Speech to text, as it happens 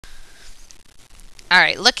All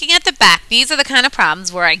right, looking at the back, these are the kind of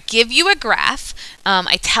problems where I give you a graph,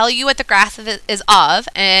 I tell you what the graph is of,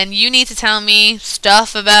 and you need to tell me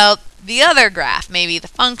stuff about the other graph, maybe the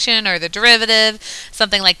function or the derivative,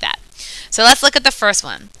 something like that. So let's look at the first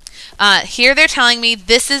one. Here they're telling me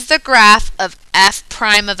this is the graph of f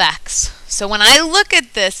prime of x. So when I look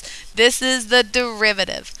at this, this is the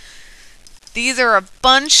derivative. These are a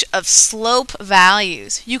bunch of slope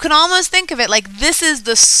values. You can almost think of it like this is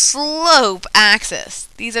the slope axis.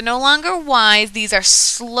 These are no longer y's, these are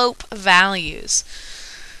slope values.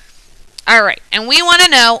 All right, and we want to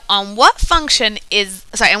know on what function is,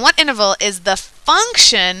 on what interval is the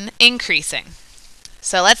function increasing?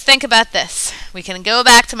 So let's think about this. We can go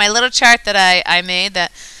back to my little chart that I made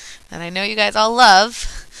that I know you guys all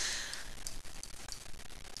love.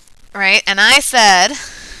 Right, and I said,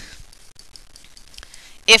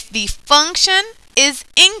 if the function is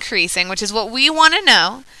increasing, which is what we want to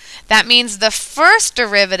know, that means the first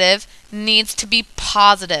derivative needs to be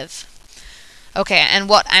positive. Okay, and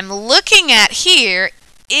what I'm looking at here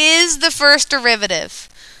is the first derivative.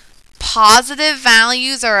 Positive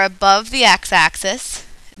values are above the x-axis.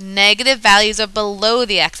 Negative values are below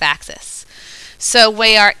the x-axis. So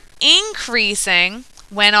we are increasing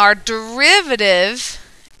when our derivative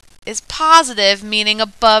is positive, meaning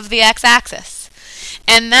above the x-axis.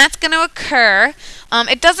 And that's going to occur.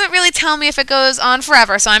 It doesn't really tell me if it goes on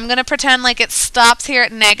forever, so I'm going to pretend like it stops here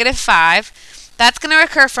at -5. That's going to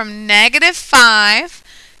occur from -5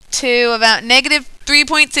 to about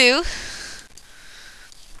 -3.2.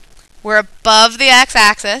 We're above the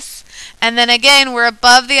x-axis. And then again, we're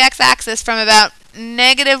above the x-axis from about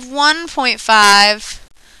 -1.5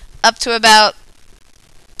 up to about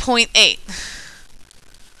 0.8.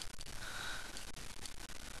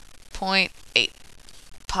 0.8.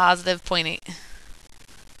 Positive 0.8.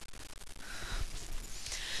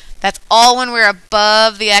 That's all when we're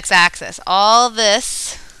above the x-axis. All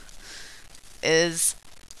this is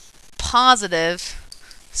positive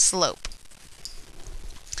slope.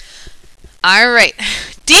 All right.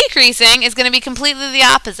 Decreasing is going to be completely the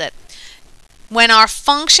opposite. When our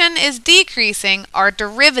function is decreasing, our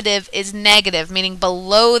derivative is negative, meaning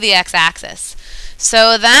below the x-axis.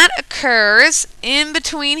 So that occurs in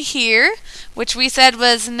between here, which we said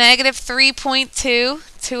was -3.2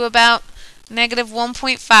 to about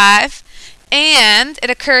 -1.5, and it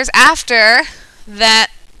occurs after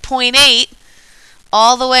that 0.8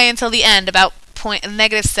 all the way until the end, about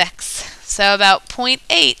 -6. So about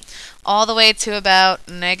 0.8 all the way to about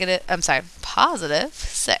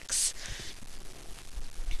 +6.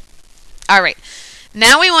 All right,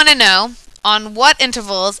 now we want to know on what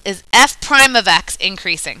intervals is f prime of x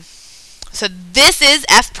increasing. So this is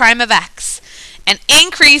f prime of x. And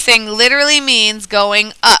increasing literally means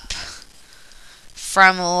going up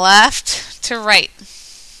from left to right.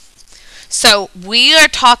 So we are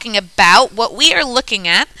talking about what we are looking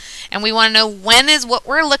at, and we want to know when is what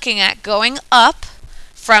we're looking at going up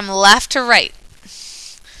from left to right.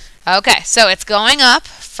 Okay, so it's going up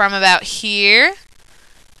from about here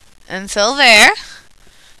until there,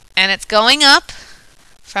 and it's going up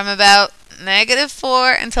from about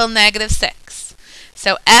 -4 until -6.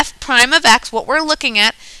 So f prime of x, what we're looking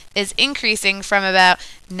at, is increasing from about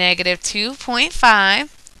 -2.5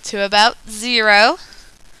 to about 0,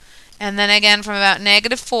 and then again from about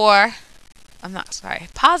 +4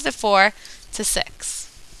 to 6.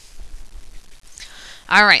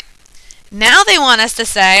 All right, now they want us to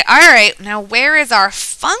say, all right, now where is our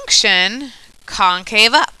function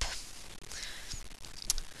concave up?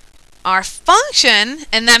 Our function,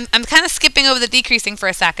 and then I'm kind of skipping over the decreasing for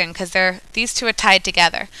a second because these two are tied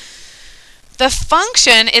together. The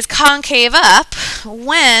function is concave up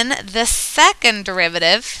when the second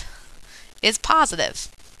derivative is positive.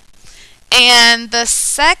 And the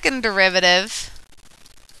second derivative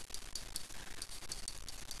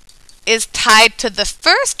is tied to the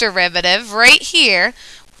first derivative right here.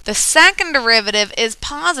 The second derivative is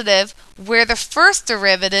positive where the first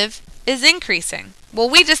derivative is increasing. Well,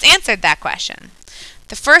 we just answered that question.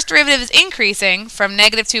 The first derivative is increasing from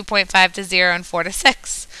 -2.5 to 0 and 4 to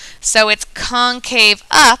 6. So it's concave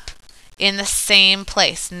up in the same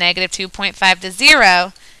place, -2.5 to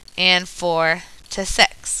 0 and 4 to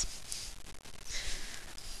 6.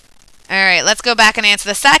 All right, let's go back and answer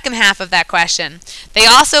the second half of that question. They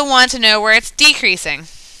also want to know where it's decreasing.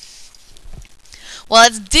 Well,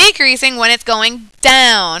 it's decreasing when it's going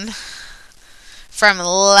down from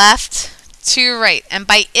left to right. And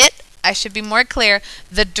by it, I should be more clear,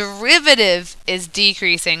 the derivative is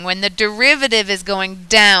decreasing when the derivative is going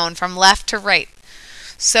down from left to right.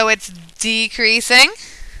 So it's decreasing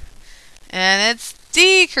and it's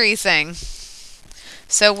decreasing.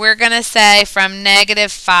 So we're going to say from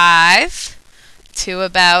negative 5 to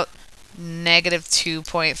about negative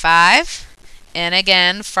 2.5. And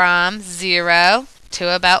again from 0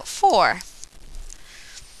 to about 4.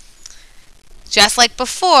 Just like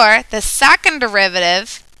before, the second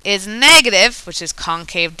derivative is negative, which is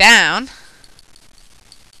concave down,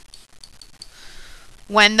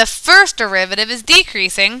 when the first derivative is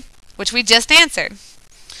decreasing, which we just answered.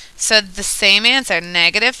 So the same answer,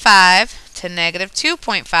 negative 5 to negative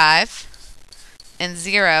 2.5 and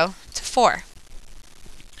 0 to 4.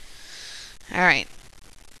 All right.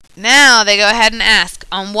 Now they go ahead and ask,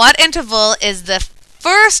 on what interval is the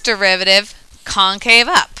first derivative concave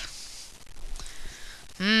up?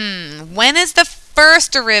 When is the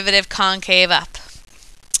first derivative concave up?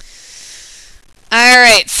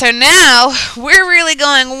 Alright, so now we're really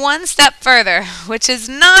going one step further, which is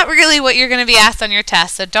not really what you're going to be asked on your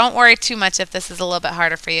test, so don't worry too much if this is a little bit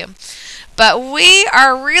harder for you. But we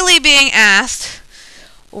are really being asked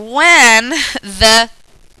when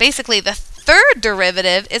basically the third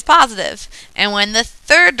derivative is positive and when the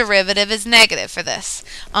third derivative is negative for this.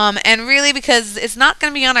 And really, because it's not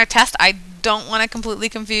going to be on our test, I don't want to completely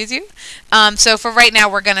confuse you. So for right now,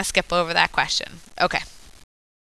 we're going to skip over that question. Okay.